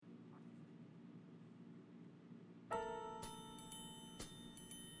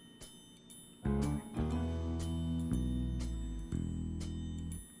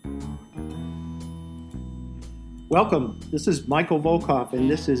Welcome. This is Michael Volkov,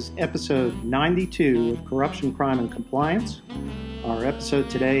 and this is episode 92 of Corruption, Crime, and Compliance. Our episode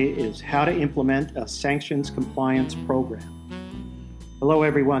today is how to implement a sanctions compliance program. Hello,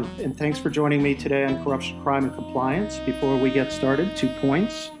 everyone, and thanks for joining me today on Corruption, Crime, and Compliance. Before we get started, 2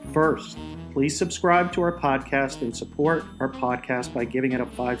 points. First, please subscribe to our podcast and support our podcast by giving it a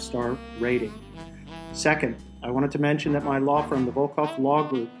 5-star rating. Second, I wanted to mention that my law firm, the Volkov Law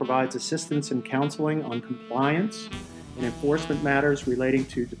Group, provides assistance and counseling on compliance and enforcement matters relating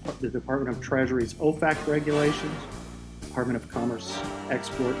to the Department of Treasury's OFAC regulations, Department of Commerce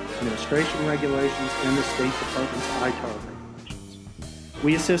Export Administration regulations, and the State Department's ITAR regulations.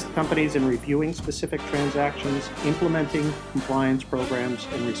 We assist companies in reviewing specific transactions, implementing compliance programs,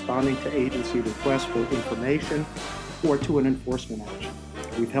 and responding to agency requests for information or to an enforcement action.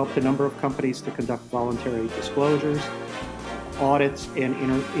 We've helped a number of companies to conduct voluntary disclosures, audits, and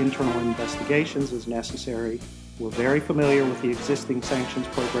internal investigations as necessary. We're very familiar with the existing sanctions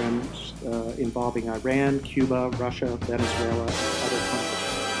programs involving Iran, Cuba, Russia, Venezuela, and other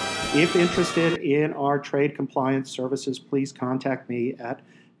countries. If interested in our trade compliance services, please contact me at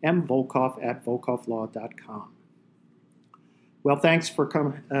mvolkov@volkovlaw.com. Well, thanks for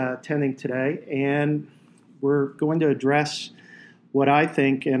attending today, and we're going to address what I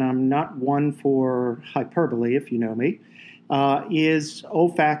think, and I'm not one for hyperbole if you know me, is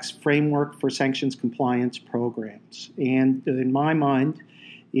OFAC's framework for sanctions compliance programs. And in my mind,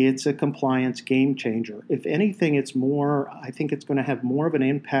 it's a compliance game changer. If anything, I think it's going to have more of an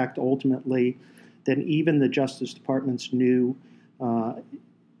impact ultimately than even the Justice Department's new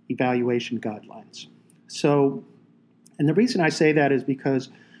evaluation guidelines. So, and the reason I say that is because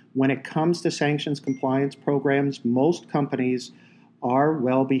when it comes to sanctions compliance programs, most companies are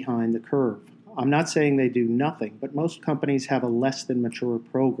well behind the curve. I'm not saying they do nothing, but most companies have a less than mature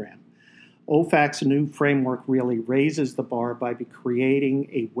program. OFAC's new framework really raises the bar by creating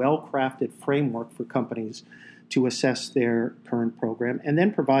a well-crafted framework for companies to assess their current program and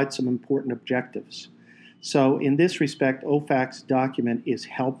then provide some important objectives. So in this respect, OFAC's document is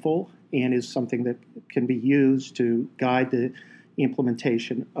helpful and is something that can be used to guide the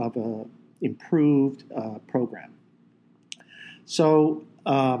implementation of an improved program. So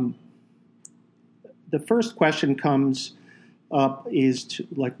the first question comes up is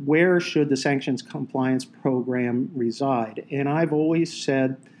where should the sanctions compliance program reside? And I've always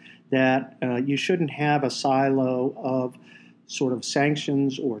said that you shouldn't have a silo of sort of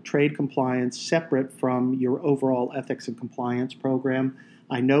sanctions or trade compliance separate from your overall ethics and compliance program.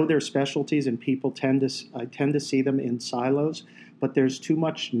 I know there's specialties and I tend to see them in silos, but there's too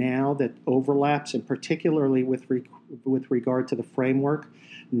much now that overlaps, and particularly with regard to the framework,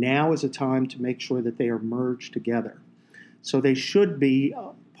 now is a time to make sure that they are merged together. So they should be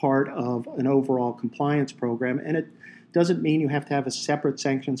part of an overall compliance program, and it doesn't mean you have to have a separate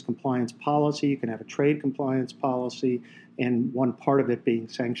sanctions compliance policy. You can have a trade compliance policy, and one part of it being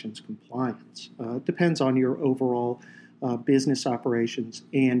sanctions compliance. It depends on your overall business operations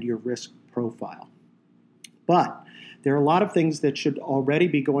and your risk profile. But there are a lot of things that should already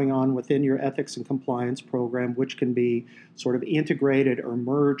be going on within your ethics and compliance program, which can be sort of integrated or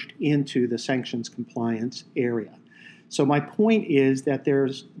merged into the sanctions compliance area. So my point is that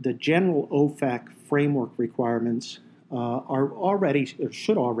there's the general OFAC framework requirements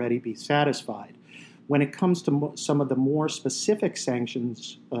should already be satisfied. When it comes to some of the more specific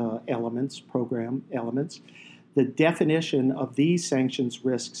sanctions program elements, the definition of these sanctions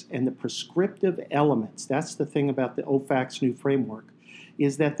risks and the prescriptive elements, that's the thing about the OFAC's new framework,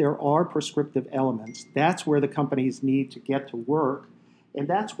 is that there are prescriptive elements. That's where the companies need to get to work, and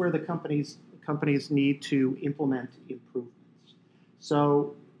that's where the companies need to implement improvements.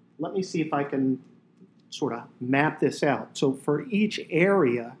 So let me see if I can sort of map this out. So for each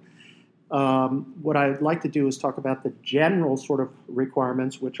area, what I'd like to do is talk about the general sort of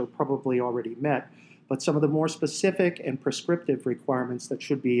requirements, which are probably already met, but some of the more specific and prescriptive requirements that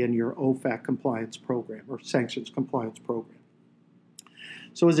should be in your OFAC compliance program or sanctions compliance program.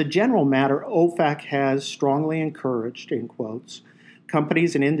 So as a general matter, OFAC has strongly encouraged, in quotes,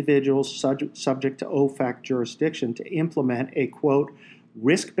 companies and individuals subject to OFAC jurisdiction to implement a, quote,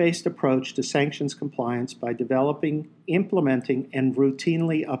 risk-based approach to sanctions compliance by developing, implementing, and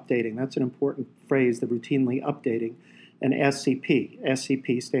routinely updating. That's an important phrase, the routinely updating, an SCP.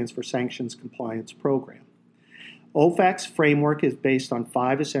 SCP stands for Sanctions Compliance Program. OFAC's framework is based on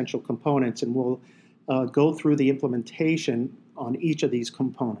 5 essential components, and we'll go through the implementation on each of these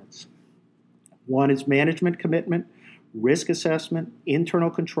components. 1 is management commitment, risk assessment, internal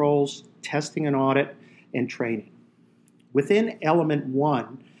controls, testing and audit, and training. Within element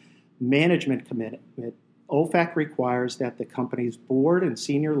 1, management commitment, OFAC requires that the company's board and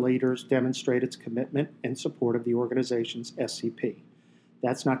senior leaders demonstrate its commitment and support of the organization's SCP.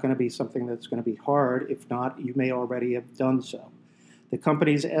 That's not going to be something that's going to be hard. If not, you may already have done so. The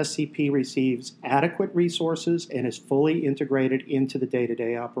company's SCP receives adequate resources and is fully integrated into the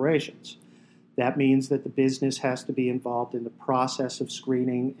day-to-day operations. That means that the business has to be involved in the process of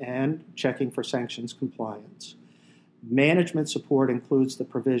screening and checking for sanctions compliance. Management support includes the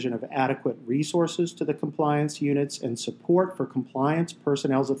provision of adequate resources to the compliance units and support for compliance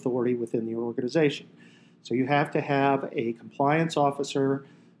personnel's authority within the organization. So you have to have a compliance officer,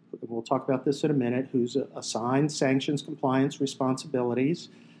 we'll talk about this in a minute, who's assigned sanctions compliance responsibilities,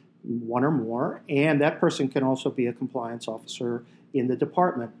 one or more, and that person can also be a compliance officer in the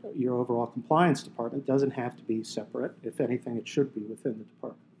department. Your overall compliance department doesn't have to be separate. If anything, it should be within the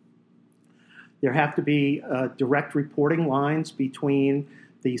department. There have to be direct reporting lines between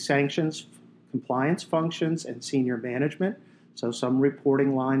the sanctions compliance functions and senior management. So some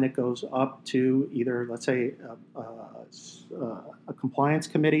reporting line that goes up to either, let's say, a compliance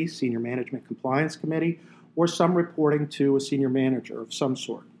committee, senior management compliance committee, or some reporting to a senior manager of some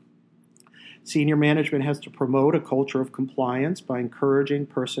sort. Senior management has to promote a culture of compliance by encouraging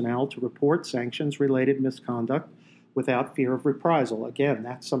personnel to report sanctions-related misconduct without fear of reprisal. Again,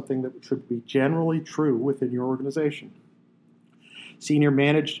 that's something that should be generally true within your organization. Senior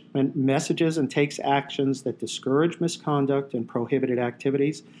management messages and takes actions that discourage misconduct and prohibited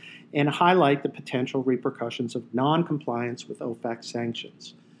activities and highlight the potential repercussions of non-compliance with OFAC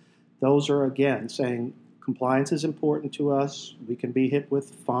sanctions. Those are, again, saying compliance is important to us. We can be hit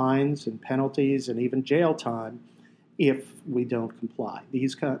with fines and penalties and even jail time if we don't comply.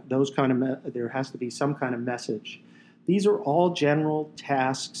 There has to be some kind of message. These are all general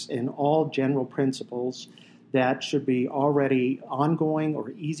tasks and all general principles that should be already ongoing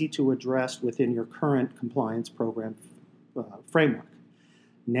or easy to address within your current compliance program framework.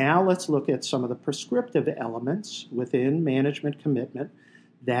 Now let's look at some of the prescriptive elements within management commitment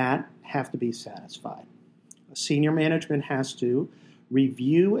that have to be satisfied. Senior management has to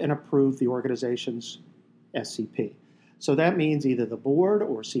review and approve the organization's SCP. So that means either the board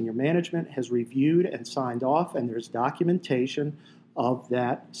or senior management has reviewed and signed off, and there's documentation of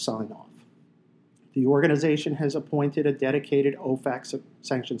that sign-off. The organization has appointed a dedicated OFAC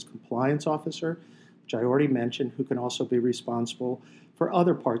sanctions compliance officer, which I already mentioned, who can also be responsible for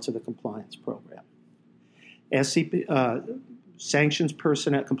other parts of the compliance program. Sanctions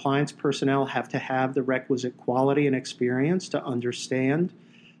personnel, compliance personnel have to have the requisite quality and experience to understand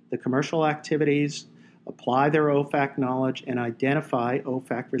the commercial activities, apply their OFAC knowledge, and identify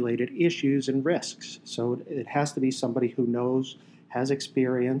OFAC-related issues and risks. So it has to be somebody who knows, has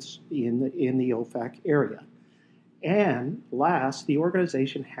experience in the OFAC area. And last, the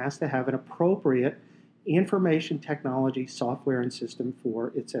organization has to have an appropriate information technology software and system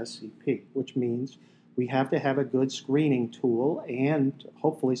for its SCP, which means we have to have a good screening tool and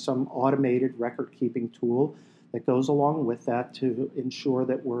hopefully some automated record-keeping tool that goes along with that to ensure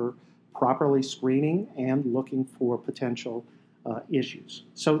that we're properly screening and looking for potential issues.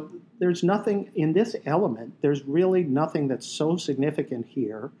 So there's nothing in this element, there's really nothing that's so significant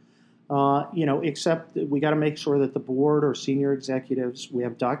here, except that we got to make sure that the board or senior executives, we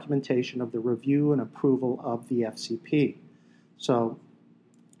have documentation of the review and approval of the FCP. So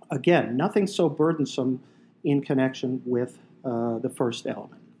again, nothing so burdensome in connection with the first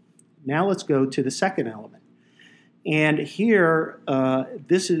element. Now let's go to the second element. And here,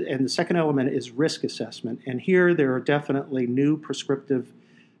 the second element is risk assessment. And here there are definitely new prescriptive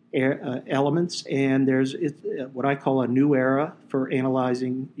elements, and there's what I call a new era for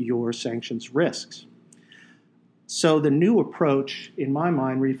analyzing your sanctions risks. So the new approach, in my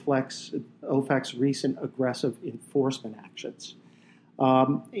mind, reflects OFAC's recent aggressive enforcement actions.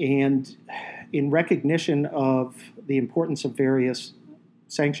 And in recognition of the importance of various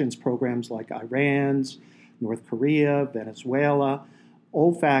sanctions programs like Iran's, North Korea, Venezuela,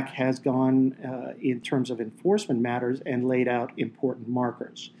 OFAC has gone in terms of enforcement matters and laid out important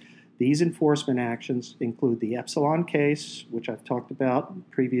markers. These enforcement actions include the Epsilon case, which I've talked about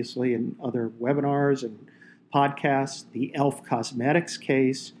previously in other webinars and podcasts, the Elf Cosmetics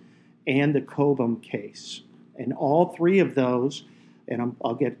case, and the Cobham case. And all three of those, and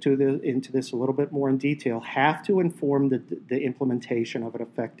I'll get into this a little bit more in detail, have to inform the implementation of an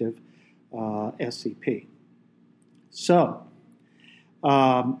effective SCP. So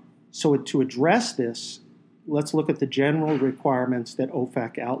to address this, let's look at the general requirements that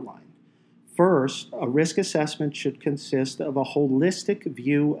OFAC outlined. First, a risk assessment should consist of a holistic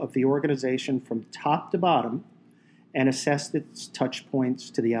view of the organization from top to bottom and assess its touch points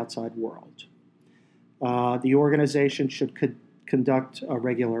to the outside world. The organization should conduct a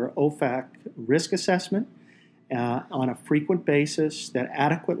regular OFAC risk assessment on a frequent basis that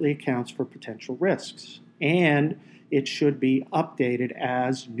adequately accounts for potential risks. And it should be updated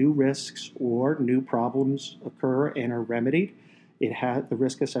as new risks or new problems occur and are remedied. The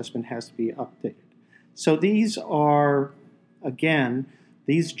risk assessment has to be updated. So these are, again,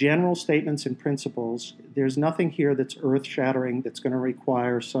 these general statements and principles. There's nothing here that's earth-shattering that's going to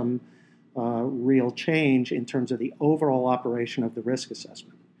require some real change in terms of the overall operation of the risk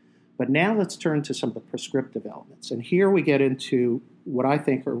assessment. But now let's turn to some of the prescriptive elements. And here we get into what I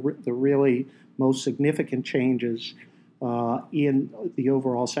think are the really most significant changes in the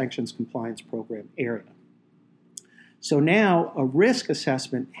overall sanctions compliance program area. So now a risk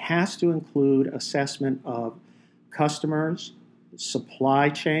assessment has to include assessment of customers, supply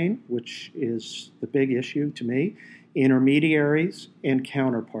chain, which is the big issue to me, intermediaries, and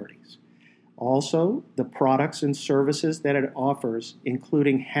counterparties. Also, the products and services that it offers,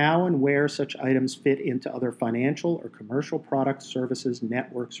 including how and where such items fit into other financial or commercial products, services,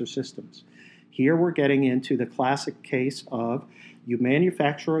 networks, or systems. Here we're getting into the classic case of you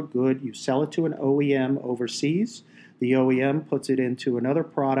manufacture a good, you sell it to an OEM overseas, the OEM puts it into another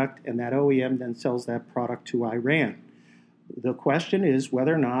product, and that OEM then sells that product to Iran. The question is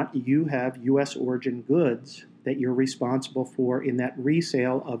whether or not you have U.S. origin goods that you're responsible for in that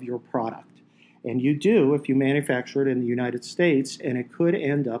resale of your product. And you do if you manufacture it in the United States, and it could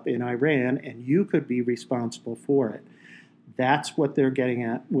end up in Iran, and you could be responsible for it. That's what they're getting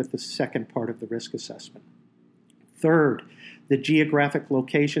at with the second part of the risk assessment. Third, the geographic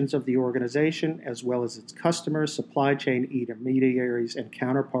locations of the organization, as well as its customers, supply chain, intermediaries, and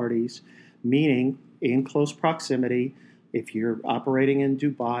counterparties, meaning in close proximity. If you're operating in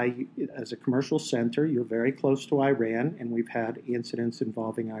Dubai as a commercial center, you're very close to Iran, and we've had incidents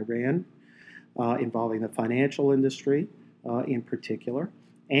involving Iran, involving the financial industry in particular,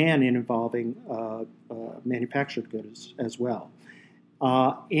 and involving manufactured goods as well.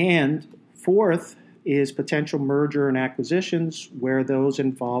 And fourth is potential merger and acquisitions, where those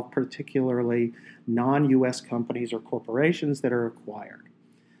involve particularly non-U.S. companies or corporations that are acquired.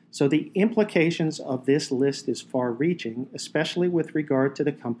 So the implications of this list is far-reaching, especially with regard to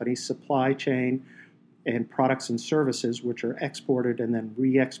the company's supply chain and products and services, which are exported and then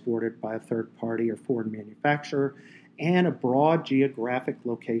re-exported by a third party or foreign manufacturer, and a broad geographic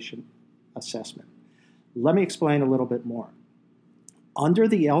location assessment. Let me explain a little bit more. Under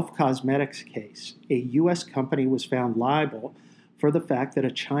the Elf Cosmetics case, a U.S. company was found liable for the fact that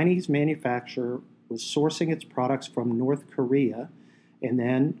a Chinese manufacturer was sourcing its products from North Korea and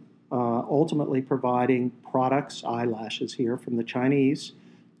then ultimately providing products, eyelashes here, from the Chinese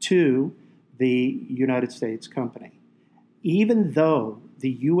to the United States company. Even though the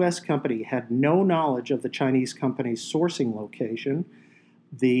U.S. company had no knowledge of the Chinese company's sourcing location,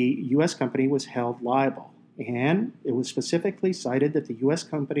 the U.S. company was held liable. And it was specifically cited that the U.S.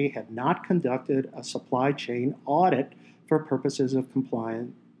 company had not conducted a supply chain audit for purposes of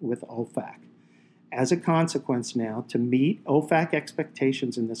compliance with OFAC. As a consequence now, to meet OFAC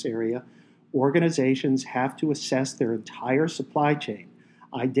expectations in this area, organizations have to assess their entire supply chain,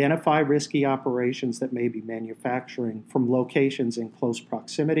 identify risky operations that may be manufacturing from locations in close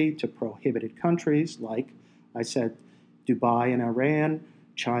proximity to prohibited countries like, I said, Dubai and Iran,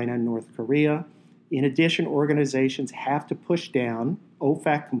 China and North Korea. In addition, organizations have to push down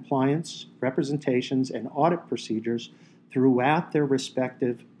OFAC compliance, representations, and audit procedures throughout their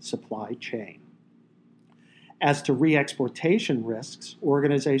respective supply chain. As to re-exportation risks,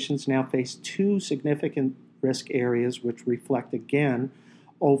 organizations now face two significant risk areas which reflect, again,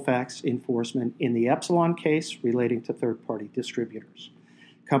 OFAC's enforcement in the Epsilon case relating to third-party distributors.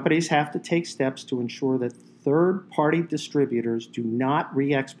 Companies have to take steps to ensure that third-party distributors do not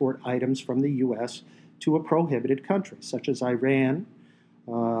re-export items from the U.S. to a prohibited country, such as Iran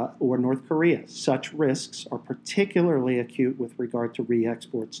or North Korea. Such risks are particularly acute with regard to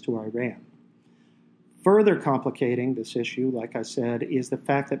re-exports to Iran. Further complicating this issue, like I said, is the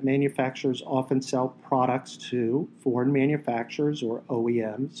fact that manufacturers often sell products to foreign manufacturers or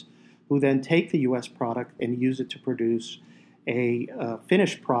OEMs who then take the U.S. product and use it to produce a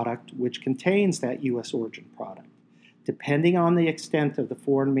finished product which contains that U.S. origin product. Depending on the extent of the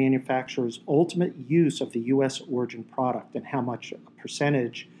foreign manufacturer's ultimate use of the U.S. origin product and how much a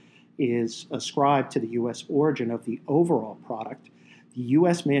percentage is ascribed to the U.S. origin of the overall product, the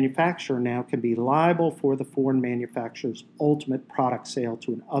U.S. manufacturer now can be liable for the foreign manufacturer's ultimate product sale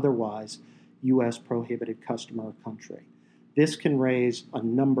to an otherwise U.S. prohibited customer or country. This can raise a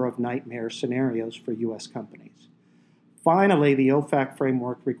number of nightmare scenarios for U.S. companies. Finally, the OFAC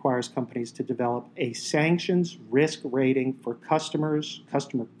framework requires companies to develop a sanctions risk rating for customers,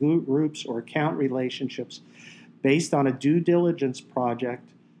 customer groups, or account relationships based on a due diligence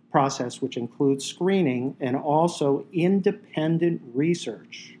process which includes screening and also independent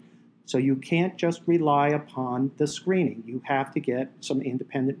research. So you can't just rely upon the screening. You have to get some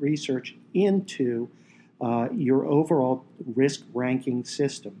independent research into your overall risk ranking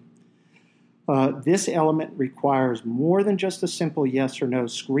system. This element requires more than just a simple yes or no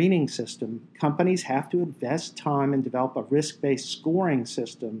screening system. Companies have to invest time and develop a risk-based scoring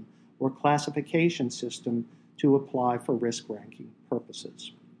system or classification system to apply for risk ranking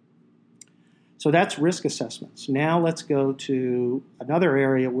purposes. So that's risk assessments. Now let's go to another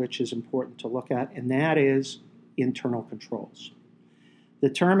area which is important to look at, and that is internal controls. The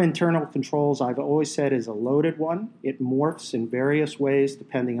term internal controls, I've always said, is a loaded one. It morphs in various ways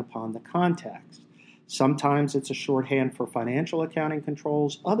depending upon the context. Sometimes it's a shorthand for financial accounting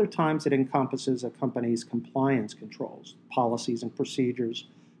controls. Other times it encompasses a company's compliance controls, policies and procedures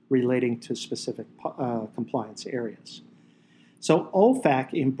relating to specific compliance areas. So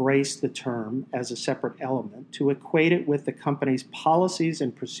OFAC embraced the term as a separate element to equate it with the company's policies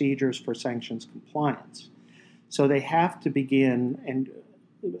and procedures for sanctions compliance. So they have to begin, and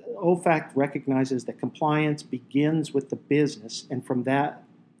OFAC recognizes that compliance begins with the business, and from that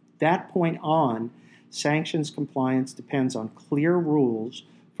point on, sanctions compliance depends on clear rules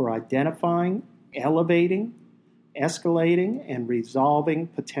for identifying, elevating, escalating, and resolving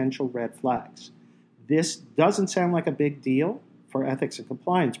potential red flags. This doesn't sound like a big deal for ethics and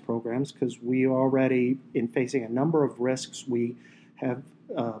compliance programs because we already, in facing a number of risks, we have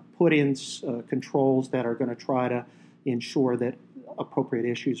put in controls that are going to try to ensure that appropriate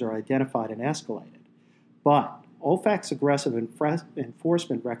issues are identified and escalated. But OFAC's aggressive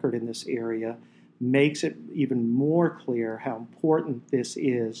enforcement record in this area makes it even more clear how important this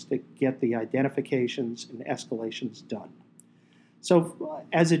is to get the identifications and escalations done. So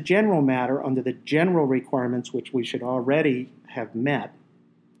as a general matter, under the general requirements which we should already have met,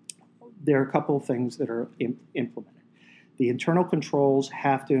 there are a couple of things that are implemented. The internal controls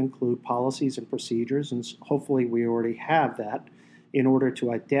have to include policies and procedures, and hopefully we already have that, in order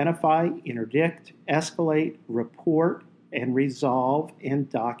to identify, interdict, escalate, report, and resolve and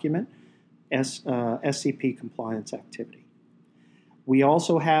document SCP compliance activity. We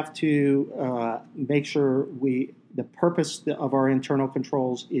also have to make sure the purpose of our internal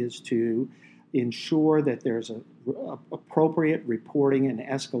controls is to ensure that there's appropriate reporting and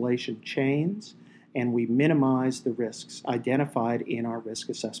escalation chains, and we minimize the risks identified in our risk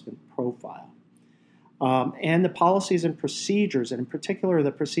assessment profile. And the policies and procedures, and in particular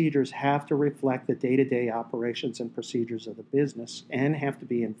the procedures, have to reflect the day-to-day operations and procedures of the business and have to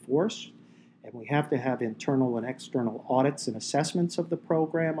be enforced. And we have to have internal and external audits and assessments of the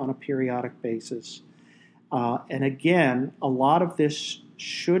program on a periodic basis. And again, a lot of this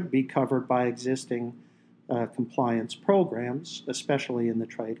should be covered by existing compliance programs, especially in the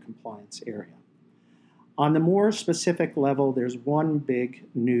trade compliance area. On the more specific level, there's one big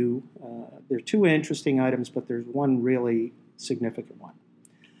new, there are two interesting items, but there's one really significant one.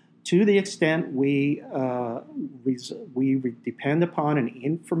 To the extent we depend upon an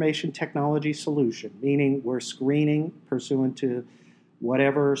information technology solution, meaning we're screening pursuant to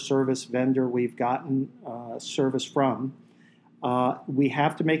whatever service vendor we've gotten service from, we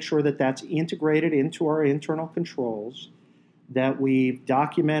have to make sure that that's integrated into our internal controls, that we've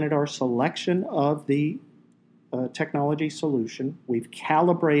documented our selection of the technology solution, we've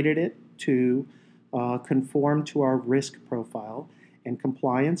calibrated it to conform to our risk profile and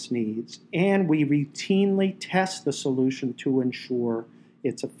compliance needs, and we routinely test the solution to ensure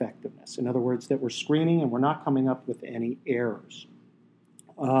its effectiveness. In other words, that we're screening and we're not coming up with any errors.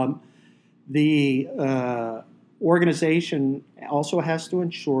 The organization also has to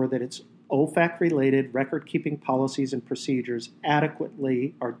ensure that its OFAC-related record-keeping policies and procedures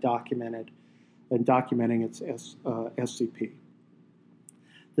adequately are documented and documenting its SCP.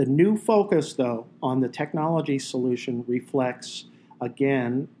 The new focus, though, on the technology solution reflects,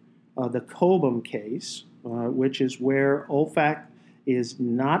 again, the Cobham case, which is where OFAC is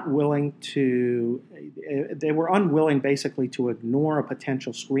not willing to, they were unwilling basically to ignore a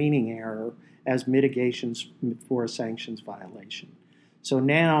potential screening error as mitigations for a sanctions violation. So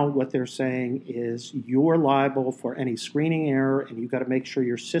now what they're saying is you're liable for any screening error and you've got to make sure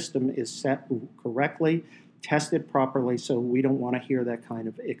your system is set correctly, tested properly, so we don't want to hear that kind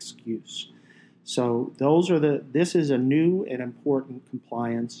of excuse. So this is a new and important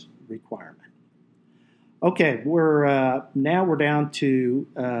compliance requirement. Okay, we're down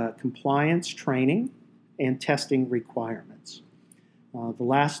to compliance training. and testing requirements, the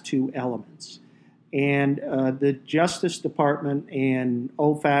last two elements. And the Justice Department and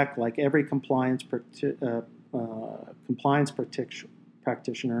OFAC, like every compliance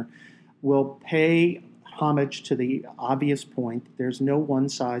practitioner, will pay homage to the obvious point: there's no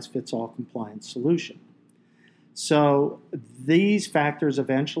one-size-fits-all compliance solution. So these factors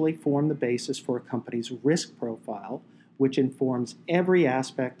eventually form the basis for a company's risk profile, which informs every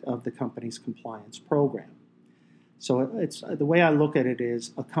aspect of the company's compliance program. So it's the way I look at it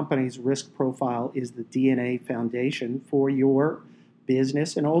is a company's risk profile is the DNA foundation for your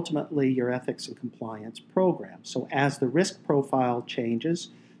business and ultimately your ethics and compliance program. So as the risk profile changes,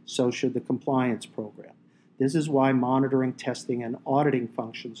 so should the compliance program. This is why monitoring, testing, and auditing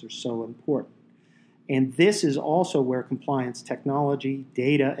functions are so important. And this is also where compliance technology,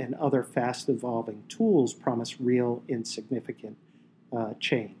 data, and other fast-evolving tools promise real and significant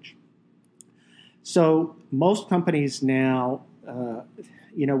change. So most companies now,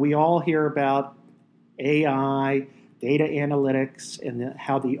 we all hear about AI, data analytics, and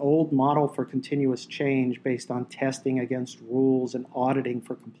how the old model for continuous change based on testing against rules and auditing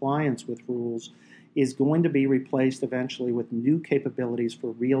for compliance with rules is going to be replaced eventually with new capabilities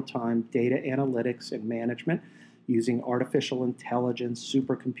for real-time data analytics and management using artificial intelligence,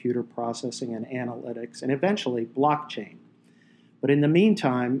 supercomputer processing and analytics, and eventually blockchain. But in the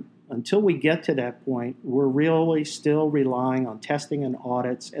meantime, until we get to that point, we're really still relying on testing and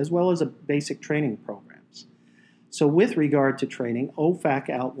audits as well as basic training programs. So with regard to training, OFAC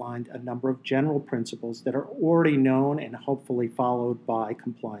outlined a number of general principles that are already known and hopefully followed by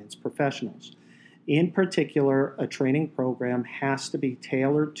compliance professionals. In particular, a training program has to be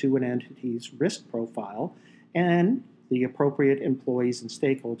tailored to an entity's risk profile, and the appropriate employees and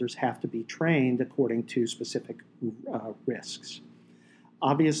stakeholders have to be trained according to specific risks.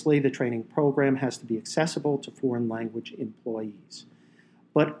 Obviously, the training program has to be accessible to foreign language employees.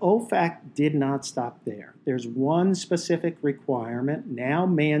 But OFAC did not stop there. There's one specific requirement now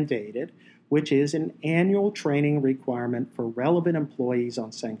mandated, which is an annual training requirement for relevant employees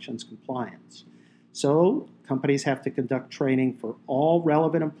on sanctions compliance. So companies have to conduct training for all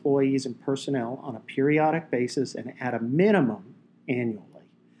relevant employees and personnel on a periodic basis and at a minimum annually.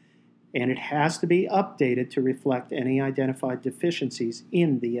 And it has to be updated to reflect any identified deficiencies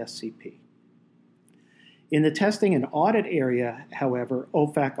in the SCP. In the testing and audit area, however,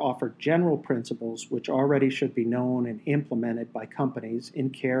 OFAC offered general principles which already should be known and implemented by companies in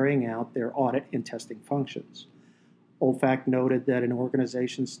carrying out their audit and testing functions. OFAC noted that an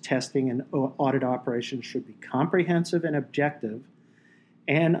organization's testing and audit operations should be comprehensive and objective,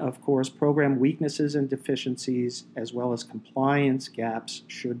 and of course, program weaknesses and deficiencies as well as compliance gaps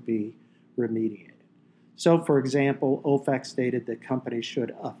should be remediated. So, for example, OFAC stated that companies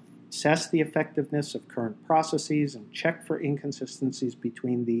should assess the effectiveness of current processes and check for inconsistencies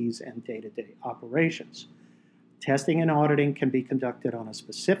between these and day-to-day operations. Testing and auditing can be conducted on a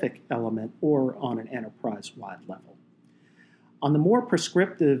specific element or on an enterprise-wide level. On the more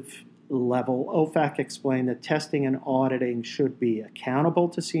prescriptive level, OFAC explained that testing and auditing should be accountable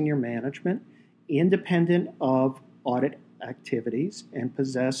to senior management, independent of audit activities, and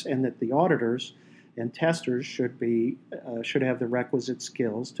that the auditors and testers should have the requisite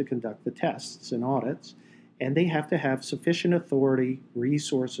skills to conduct the tests and audits, and they have to have sufficient authority,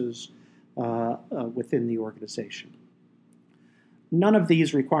 resources within the organization. None of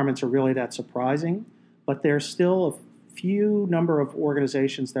these requirements are really that surprising, but there's still a few number of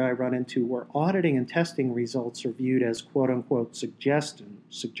organizations that I run into where auditing and testing results are viewed as quote-unquote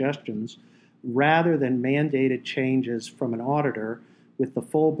suggestions rather than mandated changes from an auditor with the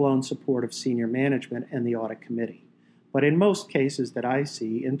full-blown support of senior management and the audit committee. But in most cases that I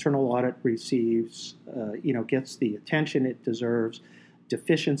see, internal audit receives, gets the attention it deserves.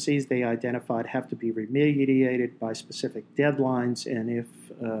 Deficiencies they identified have to be remediated by specific deadlines, and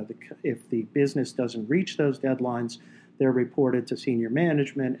if the business doesn't reach those deadlines, they're reported to senior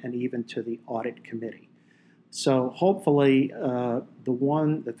management and even to the audit committee. So hopefully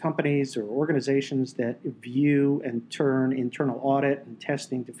the companies or organizations that view and turn internal audit and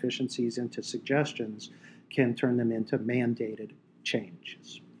testing deficiencies into suggestions can turn them into mandated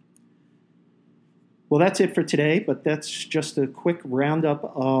changes. Well, that's it for today, but that's just a quick roundup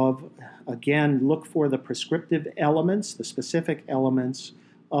of, again, look for the prescriptive elements, the specific elements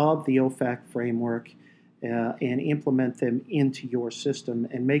of the OFAC framework, and implement them into your system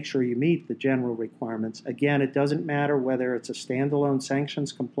and make sure you meet the general requirements. Again, it doesn't matter whether it's a standalone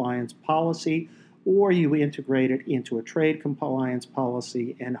sanctions compliance policy or you integrate it into a trade compliance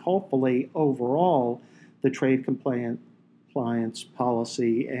policy, and hopefully overall the trade compliance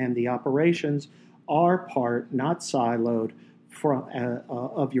policy and the operations are part, not siloed,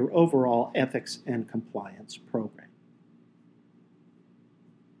 of your overall ethics and compliance program.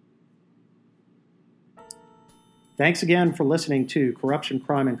 Thanks again for listening to Corruption,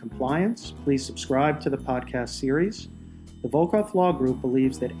 Crime, and Compliance. Please subscribe to the podcast series. The Volkov Law Group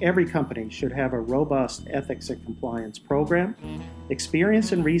believes that every company should have a robust ethics and compliance program.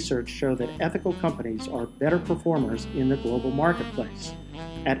 Experience and research show that ethical companies are better performers in the global marketplace.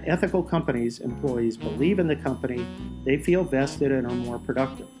 At ethical companies, employees believe in the company, they feel vested, and are more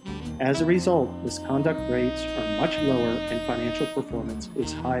productive. As a result, misconduct rates are much lower and financial performance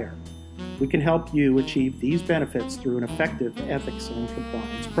is higher. We can help you achieve these benefits through an effective ethics and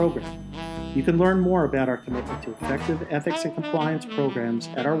compliance program. You can learn more about our commitment to effective ethics and compliance programs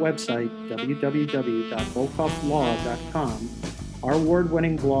at our website, www.volkovlaw.com, our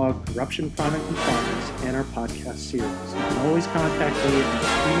award-winning blog, Corruption, Crime, and Compliance, and our podcast series. You can always contact me at my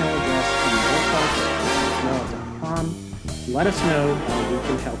email address, volkov@volkovlaw.com. Let us know how we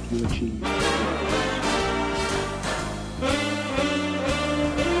can help you achieve